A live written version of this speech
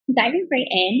Diving right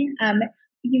in,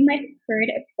 you might have heard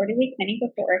of quarterly planning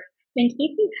before, but in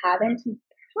case you haven't, you've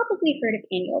probably heard of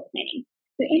annual planning.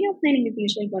 So, annual planning is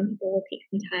usually when people will take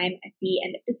some time at the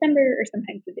end of December or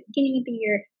sometimes at the beginning of the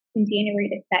year in January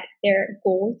to set their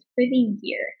goals for the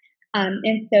year.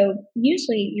 And so,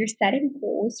 usually, you're setting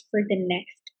goals for the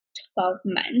next 12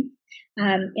 months.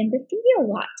 And this can be a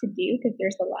lot to do because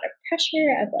there's a lot of pressure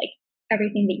of like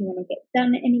everything that you want to get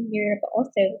done in a year, but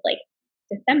also like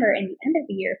December and the end of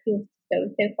the year feels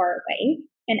so far away.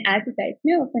 And as you guys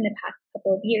know from the past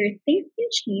couple of years, things can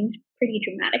change pretty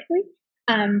dramatically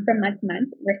from month to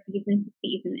month or season to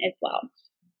season as well.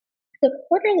 So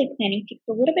quarterly planning takes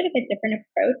a little bit of a different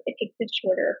approach. It takes a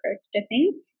shorter approach to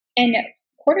things. And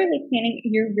quarterly planning,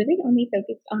 you're really only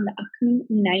focused on the upcoming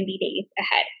 90 days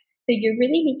ahead. So you're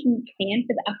really making a plan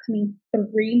for the upcoming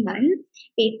 3 months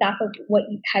based off of what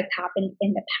has happened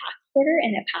in the past quarter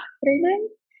and the past 3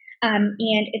 months.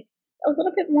 And it's a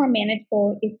little bit more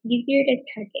manageable. It's easier to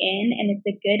check in, and it's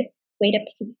a good way to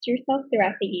pace yourself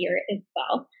throughout the year as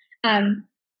well.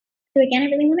 So again,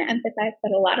 I really want to emphasize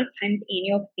that a lot of times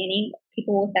annual planning,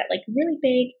 people will set like really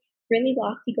big, really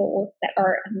lofty goals that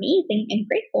are amazing and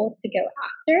great goals to go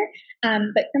after.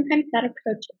 But sometimes that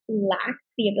approach lacks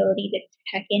the ability to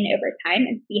check in over time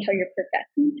and see how you're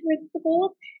progressing towards the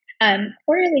goals.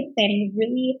 Quarterly planning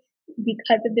really,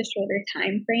 because of the shorter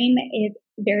time frame, is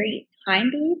very time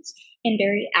based and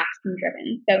very action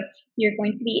driven. So you're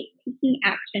going to be taking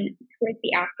action towards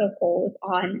the actual goals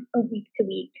on a week to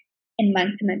week and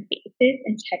month to month basis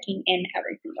and checking in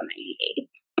every single 90 days.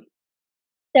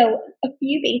 So, a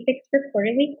few basics for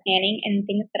quarterly planning and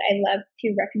things that I love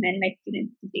to recommend my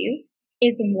students to do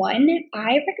is one,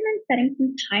 I recommend setting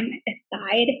some time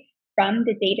aside from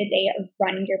the day to day of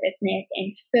running your business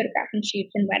and photographing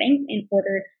shoots and weddings in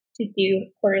order to do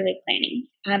quarterly planning.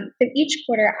 So, each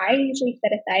quarter, I usually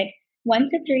set aside 1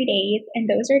 to 3 days, and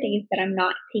those are days that I'm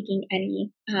not taking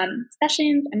any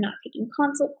sessions, I'm not taking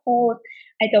consult calls,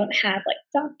 I don't have like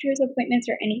doctor's appointments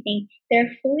or anything. They're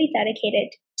fully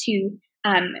dedicated to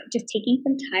just taking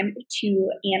some time to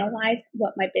analyze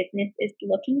what my business is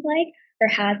looking like or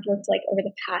has looked like over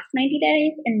the past 90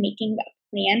 days and making a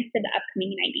plan for the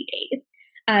upcoming 90 days.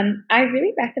 I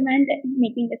really recommend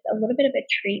making this a little bit of a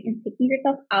treat and taking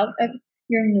yourself out of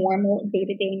your normal day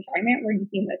to day environment where you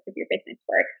do most of your business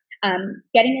work.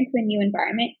 Getting into a new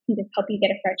environment can just help you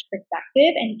get a fresh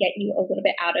perspective and get you a little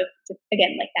bit out of just,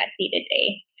 again, like that day to day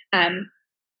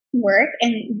work.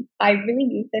 And I really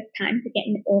use this time to get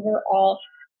an overall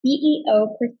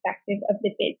CEO perspective of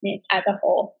the business as a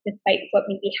whole, despite what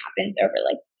maybe happens over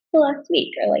like the last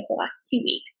week or like the last 2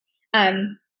 weeks.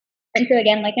 And so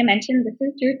again, like I mentioned, this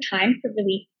is your time to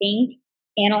really think,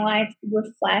 analyze,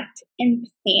 reflect, and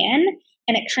plan.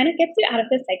 And it kind of gets you out of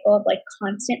the cycle of like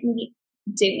constantly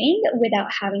doing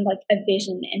without having like a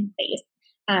vision in place.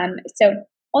 So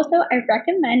also I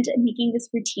recommend making this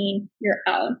routine your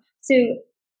own. So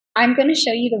I'm going to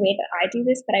show you the way that I do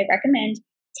this, but I recommend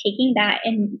taking that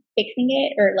and fixing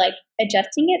it or like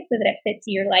adjusting it so that it fits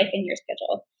your life and your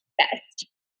schedule best.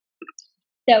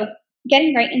 So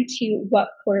getting right into what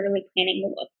quarterly planning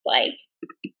looks like.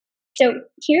 So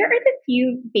here are the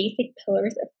few basic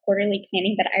pillars of quarterly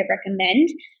planning that I recommend.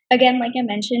 Again, like I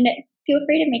mentioned, feel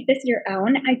free to make this your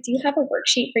own. I do have a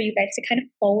worksheet for you guys to kind of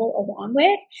follow along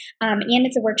with. And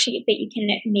it's a worksheet that you can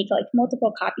make like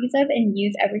multiple copies of and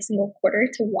use every single quarter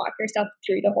to walk yourself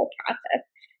through the whole process.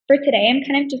 For today, I'm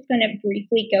kind of just going to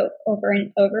briefly go over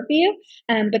an overview,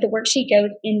 but the worksheet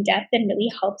goes in depth and really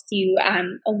helps you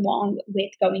along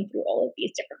with going through all of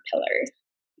these different pillars.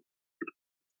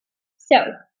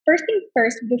 So first things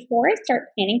first, before I start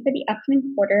planning for the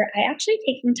upcoming quarter, I actually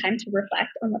take some time to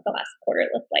reflect on what the last quarter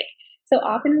looked like. So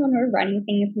often when we're running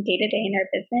things day to day in our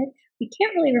business, we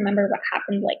can't really remember what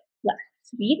happened like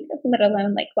last week, let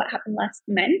alone like what happened last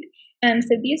month.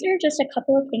 So these are just a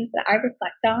couple of things that I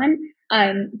reflect on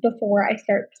before I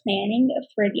start planning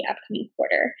for the upcoming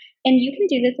quarter. And you can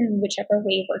do this in whichever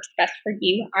way works best for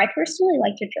you. I personally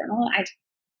like to journal.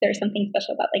 There's something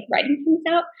special about like writing things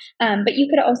out. But you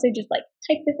could also just like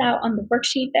type this out on the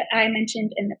worksheet that I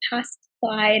mentioned in the past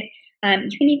slide.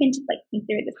 You can even just like think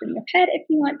through this in your head if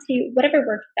you want to, whatever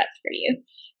works best for you.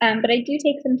 But I do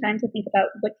take some time to think about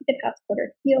what did the past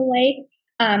quarter feel like.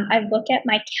 I look at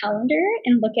my calendar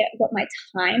and look at what my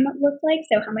time looked like.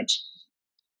 So how much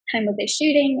time was I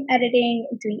shooting, editing,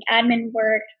 doing admin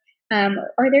work?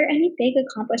 Are there any big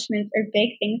accomplishments or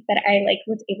big things that I like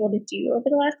was able to do over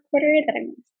the last quarter that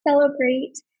I'm going to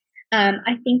celebrate?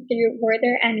 I think were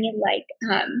there any like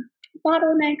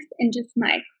bottlenecks in just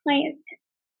my client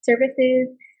services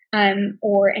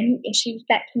or any issues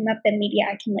that came up that maybe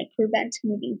I can like prevent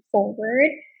moving forward?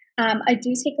 I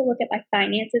do take a look at my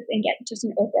finances and get just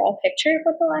an overall picture of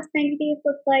what the last 90 days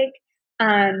look like.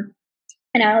 Um,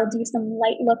 and I'll do some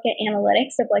light look at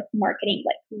analytics of like marketing,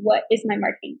 like what is my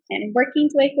marketing plan working?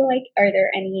 Do I feel like, are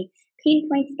there any pain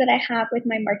points that I have with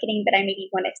my marketing that I maybe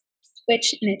want to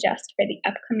switch and adjust for the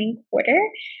upcoming quarter?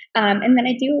 And then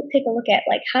I do take a look at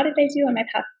like, how did I do on my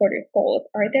past quarter's goals?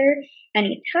 Are there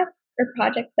any tasks or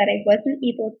projects that I wasn't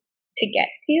able to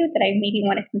get to that I maybe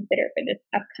want to consider for this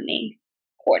upcoming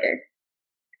quarter?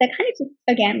 That kind of just,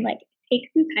 again, like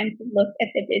take some time to look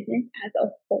at the business as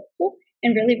a whole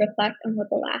and really reflect on what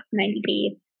the last 90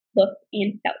 days looked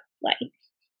and felt like.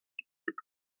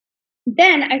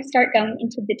 Then I start going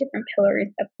into the different pillars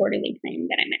of quarterly planning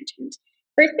that I mentioned.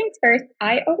 First things first,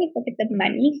 I always look at the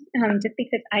money just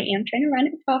because I am trying to run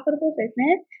a profitable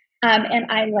business. And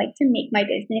I like to make my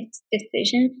business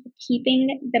decisions,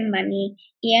 keeping the money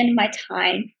and my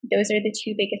time. Those are the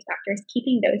two biggest factors,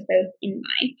 keeping those both in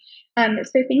mind.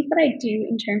 So things that I do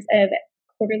in terms of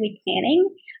quarterly planning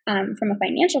from a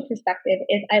financial perspective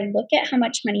is I look at how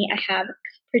much money I have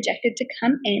projected to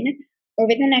come in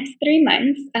over the next 3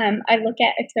 months. I look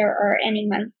at if there are any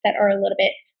months that are a little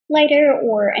bit lighter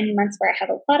or any months where I have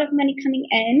a lot of money coming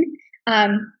in.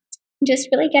 Just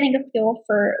really getting a feel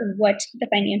for what the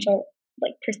financial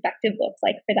like perspective looks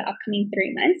like for the upcoming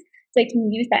 3 months. So I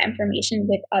can use that information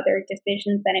with other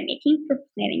decisions that I'm making for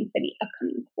planning for the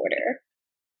upcoming quarter.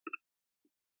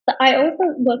 But I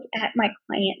also look at my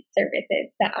client services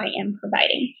that I am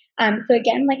providing. So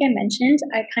again, like I mentioned,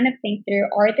 I kind of think through,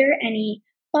 are there any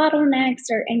bottlenecks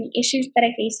or any issues that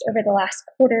I faced over the last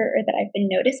quarter or that I've been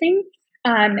noticing?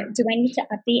 Do I need to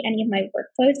update any of my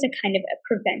workflows to kind of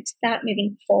prevent that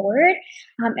moving forward?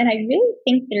 And I really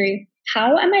think through,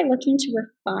 how am I looking to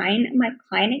refine my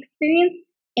client experience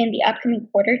in the upcoming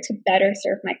quarter to better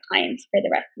serve my clients for the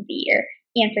rest of the year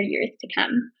and for years to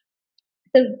come?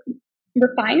 So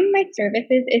refining my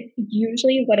services is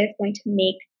usually what is going to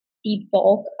make the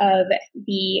bulk of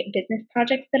the business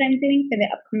projects that I'm doing for the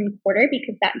upcoming quarter,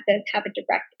 because that does have a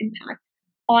direct impact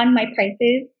on my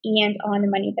prices and on the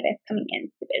money that is coming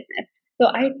into the business. So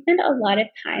I spend a lot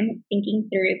of time thinking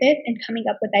through this and coming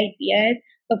up with ideas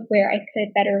of where I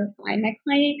could better refine my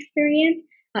client experience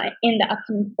in the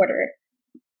upcoming quarter.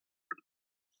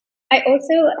 I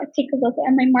also take a look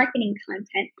at my marketing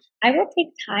content. I will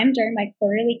take time during my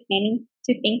quarterly planning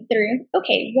to think through,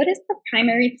 okay, what is the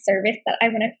primary service that I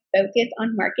want to focus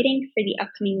on marketing for the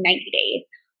upcoming 90 days?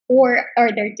 Or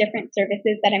are there different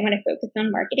services that I want to focus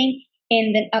on marketing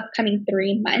in the upcoming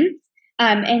 3 months?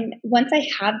 And once I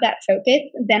have that focus,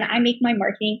 then I make my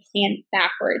marketing plan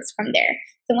backwards from there.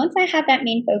 So once I have that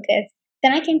main focus,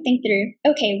 then I can think through,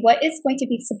 okay, what is going to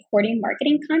be supporting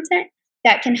marketing content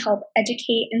that can help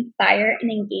educate, inspire,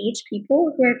 and engage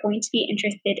people who are going to be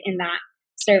interested in that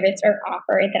service or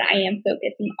offer that I am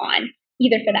focusing on,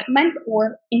 either for that month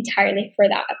or entirely for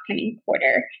that upcoming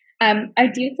quarter. I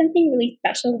do something really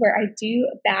special where I do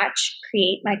batch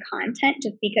create my content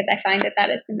just because I find that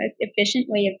that is the most efficient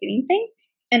way of doing things.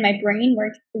 And my brain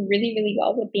works really, really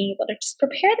well with being able to just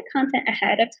prepare the content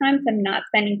ahead of time. So I'm not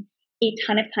spending a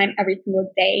ton of time every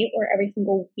single day or every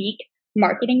single week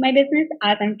marketing my business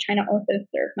as I'm trying to also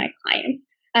serve my clients.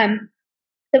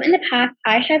 So in the past,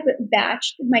 I have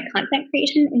batched my content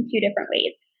creation in two different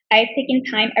ways. I've taken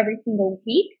time every single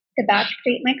week to batch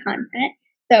create my content.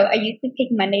 So I used to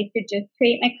take Mondays to just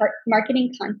create my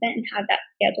marketing content and have that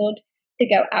scheduled to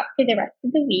go out for the rest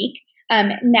of the week.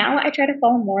 Now I try to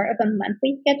follow more of a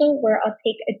monthly schedule where I'll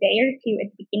take a day or two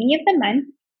at the beginning of the month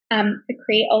to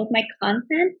create all of my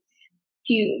content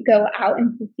to go out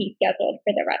and to be scheduled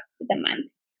for the rest of the month.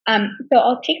 So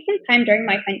I'll take some time during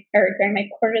my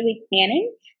quarterly planning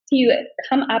to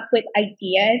come up with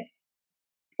ideas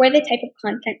for the type of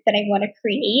content that I want to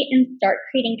create and start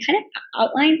creating kind of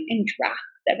outlines and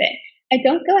drafts of it. I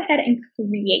don't go ahead and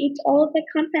create all of the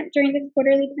content during this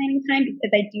quarterly planning time because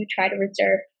I do try to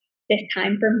reserve this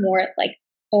time for more like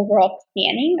overall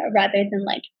planning rather than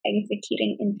like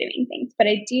executing and doing things. But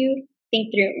I do think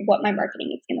through what my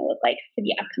marketing is going to look like for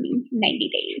the upcoming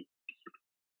 90 days.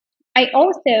 I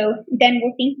also then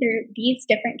will think through these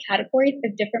different categories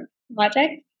of different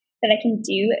projects that I can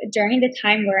do during the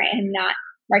time where I am not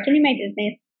marketing my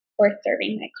business or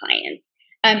serving my clients.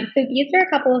 So these are a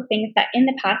couple of things that in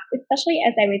the past, especially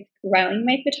as I was growing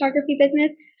my photography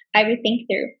business, I would think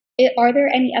through. Are there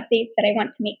any updates that I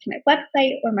want to make to my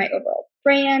website or my overall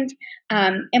brand?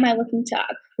 Am I looking to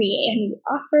create a new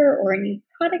offer or a new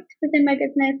product within my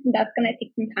business? And that's going to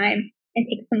take some time and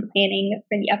take some planning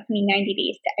for the upcoming 90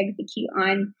 days to execute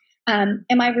on. Am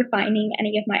I refining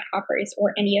any of my offers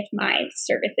or any of my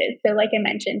services? So, like I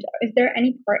mentioned, is there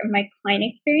any part of my client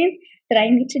experience that I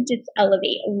need to just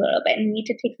elevate a little bit and need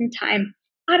to take some time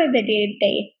out of the day to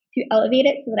day to elevate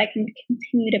it so that I can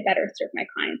continue to better serve my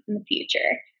clients in the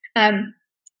future? Um,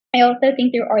 I also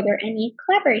think through, are there any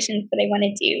collaborations that I want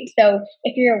to do? So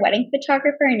if you're a wedding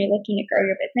photographer and you're looking to grow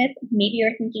your business, maybe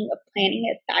you're thinking of planning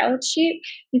a styled shoot.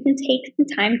 You can take some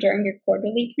time during your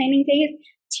quarterly planning days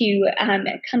to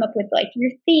come up with like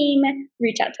your theme,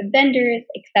 reach out to vendors,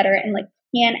 etc., and like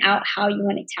plan out how you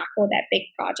want to tackle that big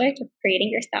project of creating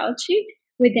your styled shoot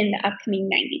within the upcoming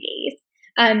 90 days.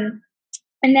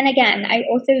 And then again, I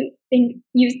also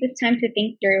use this time to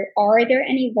think through, are there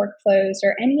any workflows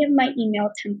or any of my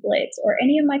email templates or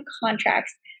any of my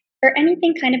contracts or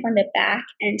anything kind of on the back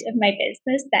end of my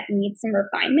business that needs some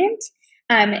refinement?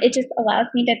 It just allows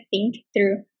me to think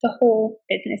through the whole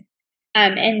business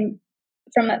and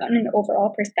from an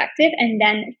overall perspective, and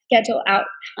then schedule out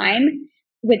time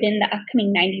within the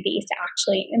upcoming 90 days to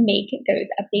actually make those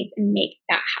updates and make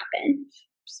that happen.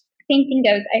 Same thing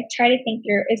goes, I try to think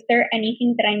through, is there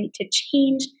anything that I need to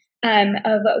change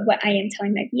of what I am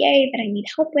telling my VA that I need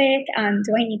help with?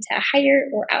 Do I need to hire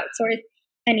or outsource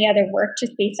any other work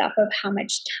just based off of how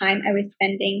much time I was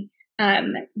spending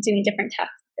doing different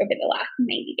tasks over the last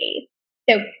 90 days?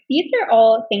 So these are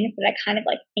all things that I kind of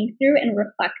like think through and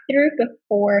reflect through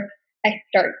before I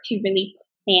start to really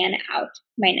plan out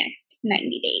my next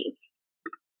 90 days.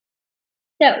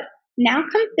 So now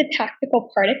comes the tactical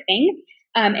part of things.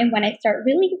 And when I start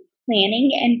really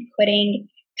planning and putting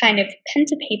kind of pen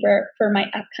to paper for my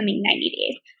upcoming 90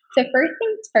 days. So first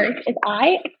things first is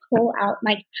I pull out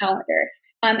my calendar.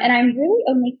 And I'm really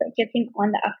only focusing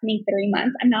on the upcoming 3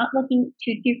 months. I'm not looking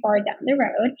too far down the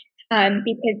road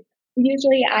because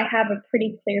usually I have a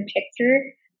pretty clear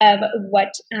picture of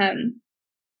what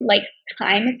like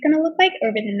time is going to look like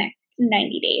over the next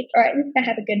 90 days, or at least I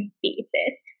have a good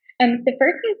basis. The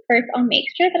first things first, I'll make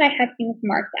sure that I have things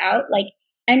marked out, like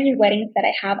any weddings that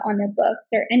I have on the books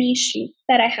or any shoots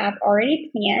that I have already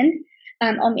planned.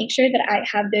 I'll make sure that I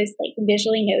have those like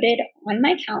visually noted on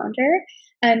my calendar.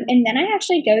 And then I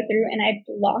actually go through and I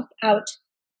block out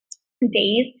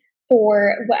days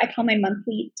for what I call my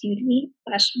monthly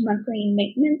duty/monthly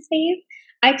maintenance days.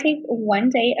 I take one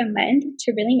day a month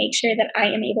to really make sure that I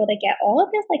am able to get all of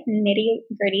those like nitty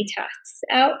gritty tasks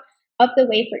out of the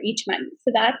way for each month.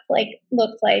 So that's like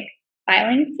looks like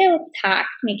filing sales tax,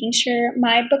 making sure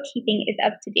my bookkeeping is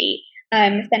up to date,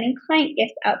 sending client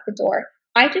gifts out the door.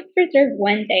 I just reserve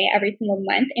one day every single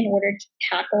month in order to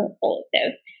tackle all of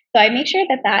those. So I make sure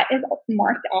that that is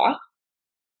marked off.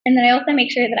 And then I also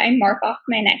make sure that I mark off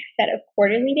my next set of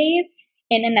quarterly days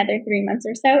in another 3 months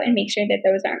or so and make sure that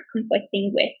those aren't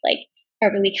conflicting with like a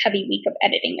really heavy week of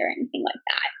editing or anything like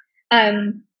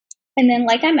that. And then,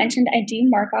 like I mentioned, I do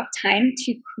mark off time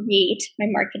to create my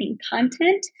marketing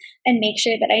content and make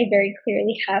sure that I very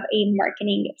clearly have a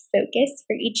marketing focus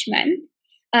for each month.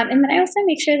 And then I also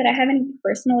make sure that I have any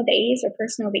personal days or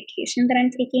personal vacation that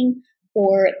I'm taking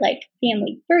or like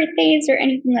family birthdays or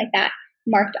anything like that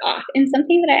marked off. And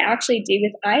something that I actually do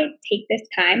is I take this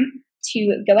time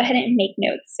to go ahead and make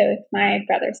notes. So if my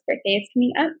brother's birthday is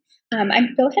coming up, I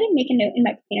go ahead and make a note in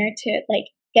my planner to like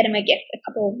get him a gift a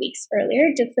couple of weeks earlier,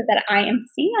 just so that I am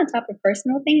staying on top of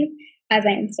personal things as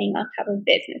I am staying on top of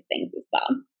business things as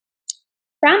well.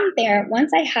 From there,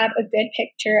 once I have a good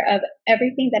picture of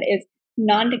everything that is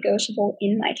non-negotiable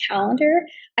in my calendar,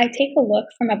 I take a look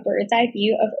from a bird's eye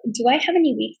view of, do I have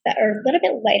any weeks that are a little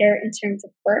bit lighter in terms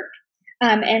of work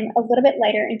and a little bit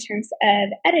lighter in terms of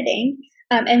editing?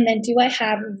 And then do I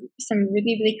have some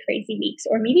really, really crazy weeks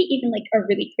or maybe even like a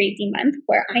really crazy month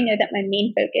where I know that my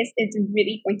main focus is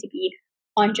really going to be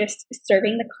on just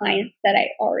serving the clients that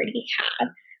I already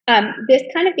have? This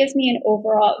kind of gives me an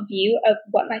overall view of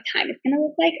what my time is going to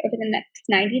look like over the next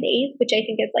 90 days, which I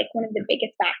think is like one of the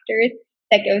biggest factors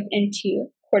that goes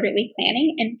into quarterly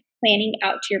planning and planning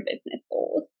out your business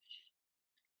goals.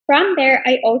 From there,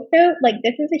 I also, like,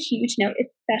 this is a huge note,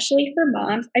 especially for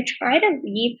moms. I try to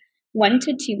leave 1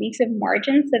 to 2 weeks of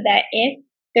margin so that if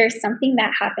there's something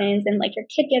that happens and like your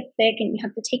kid gets sick and you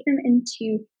have to take them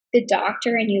into the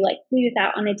doctor and you like lose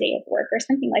out on a day of work or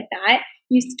something like that,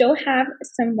 you still have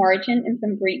some margin and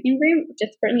some breathing room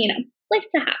just for, life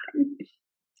to happen.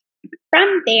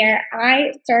 From there,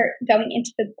 I start going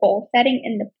into the goal setting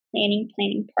and the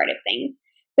planning part of things.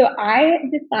 So I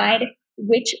decide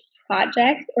which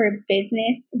projects or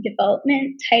business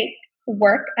development type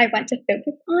work I want to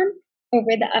focus on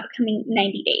over the upcoming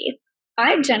 90 days.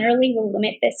 I generally will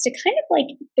limit this to kind of like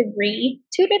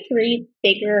 2 to 3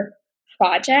 bigger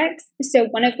projects. So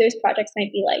one of those projects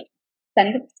might be like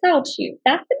setting up a style shoot.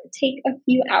 That's going to take a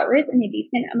few hours and a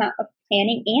decent amount of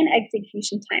planning and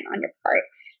execution time on your part.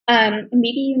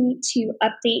 Maybe you need to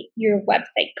update your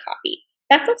website copy.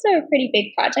 That's also a pretty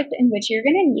big project in which you're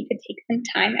going to need to take some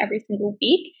time every single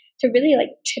week to really like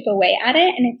chip away at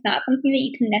it. And it's not something that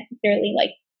you can necessarily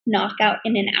like knock out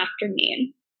in an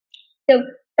afternoon. So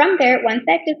from there, once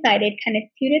I've decided kind of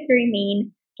 2 to 3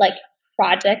 main like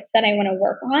projects that I want to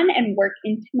work on and work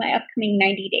into my upcoming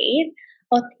 90 days,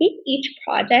 I'll take each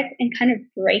project and kind of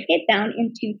break it down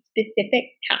into specific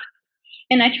tasks.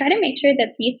 And I try to make sure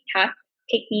that these tasks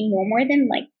take me no more than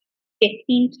like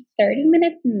 15 to 30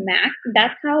 minutes max.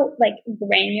 That's how like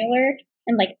granular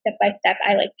and like step by step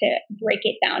I like to break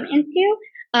it down into.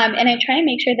 And I try to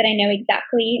make sure that I know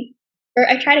exactly, or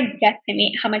I try to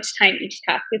guesstimate how much time each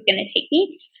task is going to take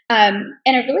me. And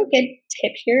a really good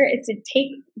tip here is to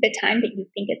take the time that you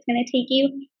think it's going to take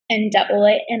you and double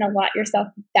it and allot yourself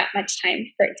that much time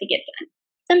for it to get done.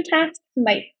 Some tasks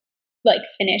might like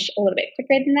finish a little bit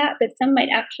quicker than that, but some might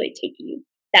actually take you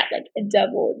that like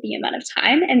double the amount of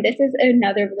time. And this is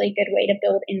another really good way to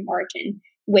build in margin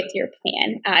with your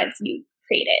plan as you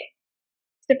create it.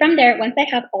 So from there, once I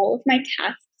have all of my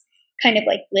tasks kind of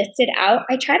like listed out,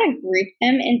 I try to group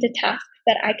them into tasks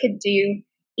that I could do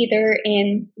either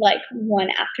in like one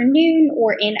afternoon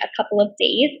or in a couple of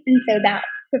days. And so that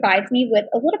provides me with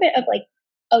a little bit of like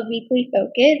a weekly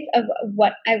focus of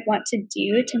what I want to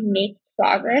do to make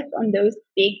progress on those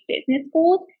big business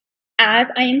goals as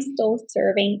I am still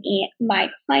serving my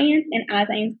clients and as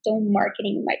I am still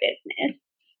marketing my business.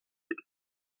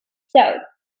 So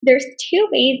there's two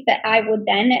ways that I would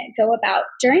then go about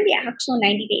during the actual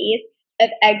 90 days of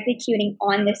executing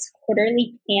on this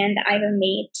quarterly plan that I've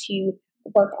made to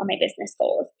work on my business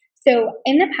goals. So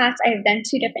in the past, I have done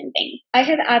two different things. I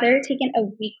have either taken a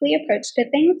weekly approach to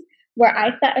things where I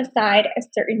set aside a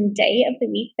certain day of the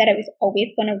week that I was always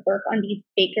going to work on these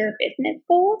bigger business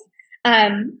goals.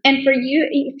 And for you,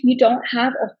 if you don't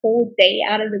have a whole day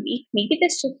out of the week, maybe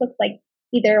this just looks like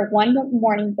either one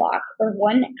morning block or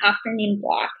one afternoon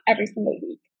block every single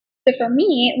week. So for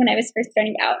me, when I was first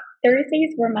starting out,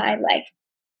 Thursdays were my like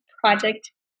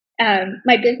project,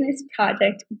 my business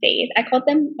project days. I called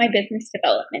them my business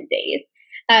development days.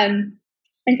 And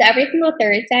so every single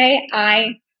Thursday,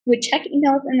 I would check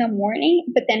emails in the morning,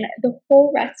 but then the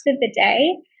whole rest of the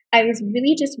day, I was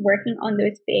really just working on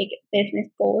those big business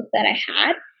goals that I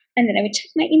had. And then I would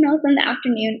check my emails in the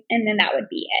afternoon, and then that would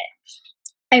be it.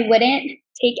 I wouldn't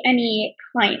take any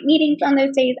client meetings on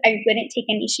those days. I wouldn't take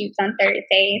any shoots on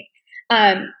Thursdays.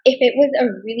 If it was a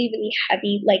really, really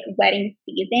heavy like wedding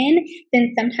season,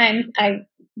 then sometimes I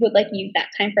would like use that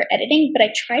time for editing, but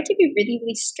I try to be really,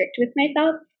 really strict with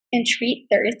myself and treat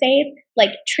Thursdays,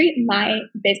 like treat my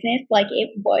business like it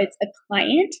was a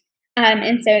client.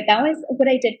 And so that was what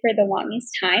I did for the longest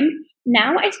time.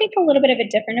 Now I take a little bit of a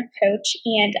different approach,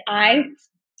 and I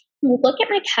will look at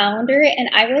my calendar and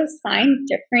I will assign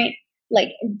different like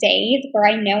days where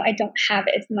I know I don't have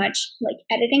as much like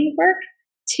editing work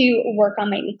to work on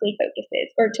my weekly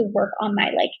focuses or to work on my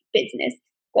like business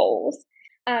goals.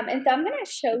 And so I'm going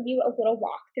to show you a little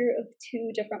walkthrough of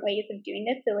two different ways of doing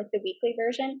this. So like the weekly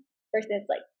version versus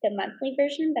like the monthly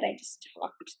version that I just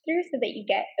talked through so that you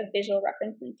get a visual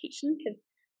representation because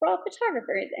we're all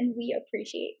photographers and we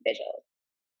appreciate visuals.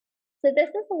 So this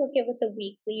is a look at what the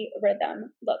weekly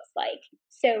rhythm looks like.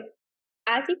 So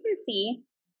as you can see,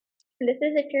 this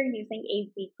is if you're using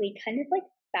a weekly kind of like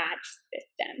batch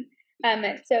system.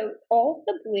 So all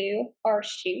the blue are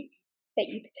shoots that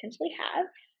you potentially have.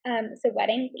 So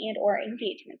weddings and or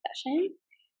engagement sessions.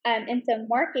 And so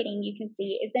marketing, you can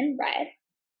see, is in red.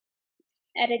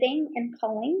 Editing and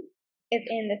culling is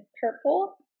in the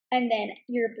purple. And then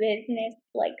your business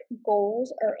like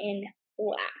goals are in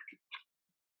black.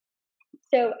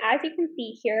 So as you can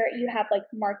see here, you have like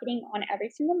marketing on every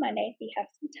single Monday. So you have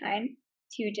some time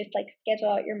to just like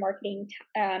schedule out your marketing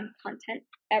content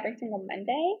every single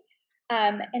Monday.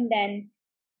 And then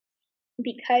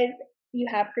because you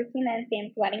have Christina and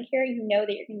Sam's wedding here, you know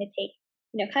that you're going to take,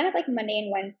 kind of like Monday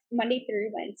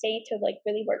through Wednesday to like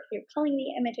really work through culling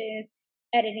the images,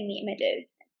 editing the images.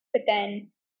 But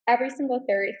then every single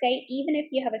Thursday, even if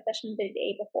you have a session the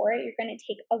day before, you're going to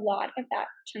take a lot of that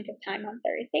chunk of time on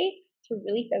Thursday to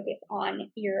really focus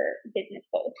on your business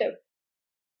goals. So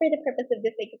for the purpose of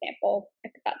this example, I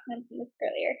forgot to mention this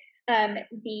earlier,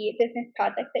 the business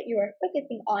project that you are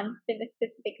focusing on for the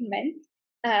specific month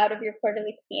out of your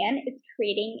quarterly plan is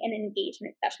creating an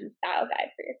engagement session style guide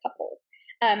for your couples.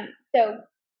 So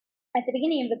at the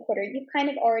beginning of the quarter, you've kind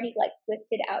of already like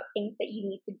listed out things that you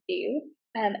need to do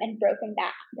and broken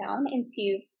that down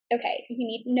into, okay, you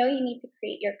need to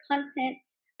create your content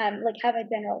like have a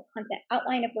general content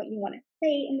outline of what you want to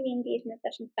say in the engagement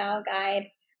session style guide.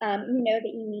 You know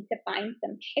that you need to find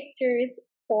some pictures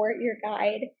for your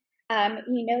guide.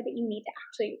 You know that you need to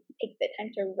actually take the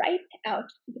time to write out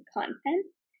the content.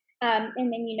 And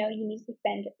then you know you need to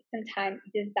spend some time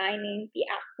designing the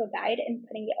actual guide and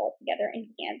putting it all together in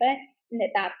Canva, and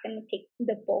that's going to take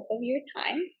the bulk of your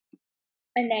time.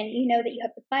 And then you know that you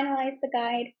have to finalize the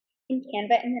guide in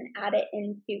Canva and then add it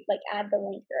into, like, add the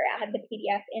link or add the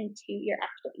PDF into your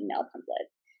actual email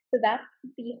template. So that's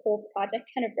the whole project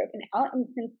kind of broken out, and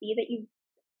you can see that you've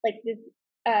like this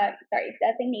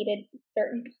designated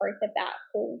certain parts of that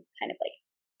whole kind of like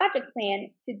project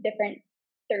plan to different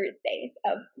Thursdays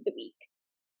of the week.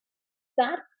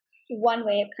 That's one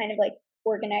way of kind of like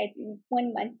organizing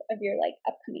 1 month of your like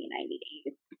upcoming 90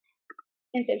 days.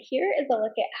 And so here is a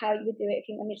look at how you would do it if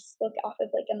you want to just look off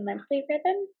of like a monthly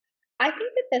rhythm. I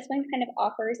think that this one kind of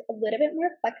offers a little bit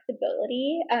more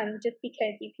flexibility, just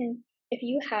because you can, if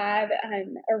you have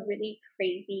a really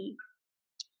crazy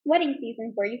wedding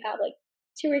season where you have like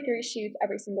 2 or 3 shoots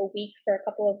every single week for a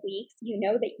couple of weeks, you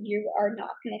know that you are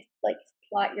not going to like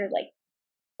slot your like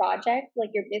project, like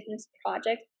your business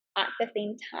project, at the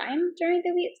same time during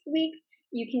the week.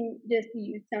 You can just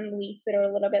use some weeks that are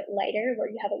a little bit lighter where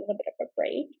you have a little bit of a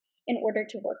break in order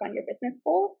to work on your business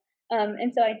goals.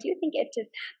 And so I do think it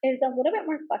just is a little bit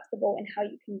more flexible in how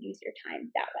you can use your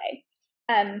time that way.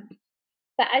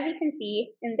 But as you can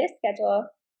see in this schedule,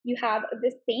 you have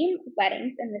the same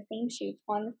weddings and the same shoots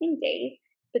on the same days,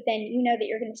 but then you know that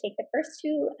you're going to take the first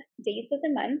 2 days of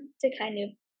the month to kind of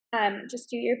just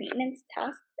do your maintenance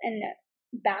tasks and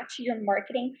batch your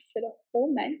marketing for the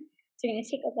whole month. So you're going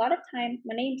to take a lot of time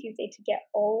Monday and Tuesday to get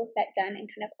all of that done and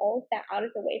kind of all of that out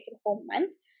of the way for the whole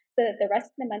month, so that the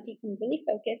rest of the month you can really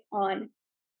focus on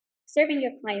serving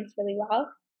your clients really well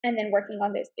and then working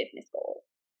on those business goals.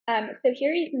 So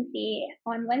here you can see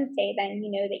on Wednesday, then you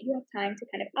know that you have time to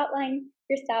kind of outline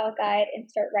your style guide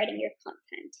and start writing your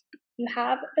content. You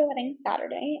have the wedding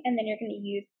Saturday, and then you're going to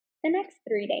use the next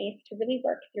 3 days to really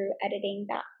work through editing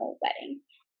that whole wedding.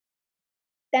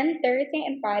 Then Thursday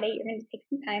and Friday, you're going to take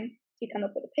some time to come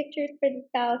up with the pictures for the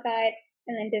style guide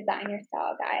and then design your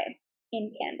style guide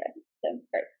in Canva. So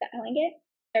start styling it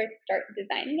or start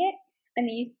designing it. And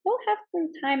then you still have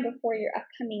some time before your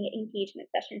upcoming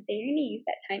engagement session. So you're going to use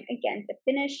that time again to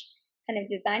finish kind of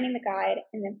designing the guide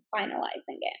and then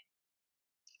finalizing it.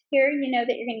 Here, you know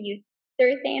that you're going to use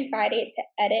Thursday and Friday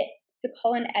to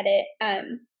call and edit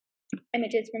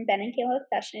images from Ben and Kayla's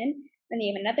session. And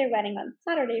you have another wedding on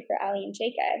Saturday for Ali and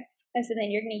Jacob. And so then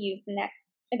you're going to use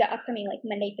the upcoming like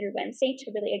Monday through Wednesday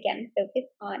to really again focus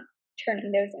on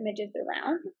turning those images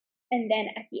around. And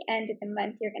then at the end of the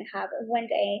month, you're going to have 1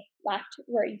 day left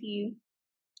where you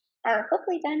are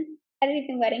hopefully done editing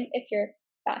the wedding, if you're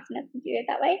fast enough to do it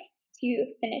that way,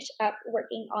 to finish up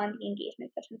working on the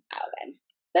engagement session style guide.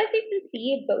 So as you can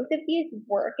see, both of these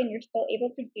work and you're still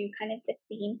able to do kind of the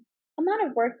same amount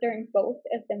of work during both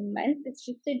of the months. It's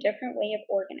just a different way of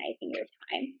organizing your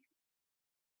time.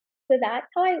 So that's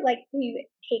how I like to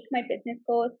take my business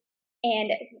goals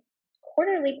and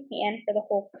quarterly plan for the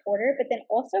whole quarter, but then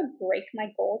also break my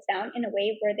goals down in a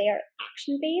way where they are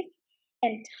action based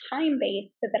and time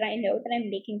based so that I know that I'm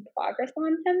making progress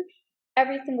on them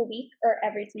every single week or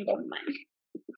every single month.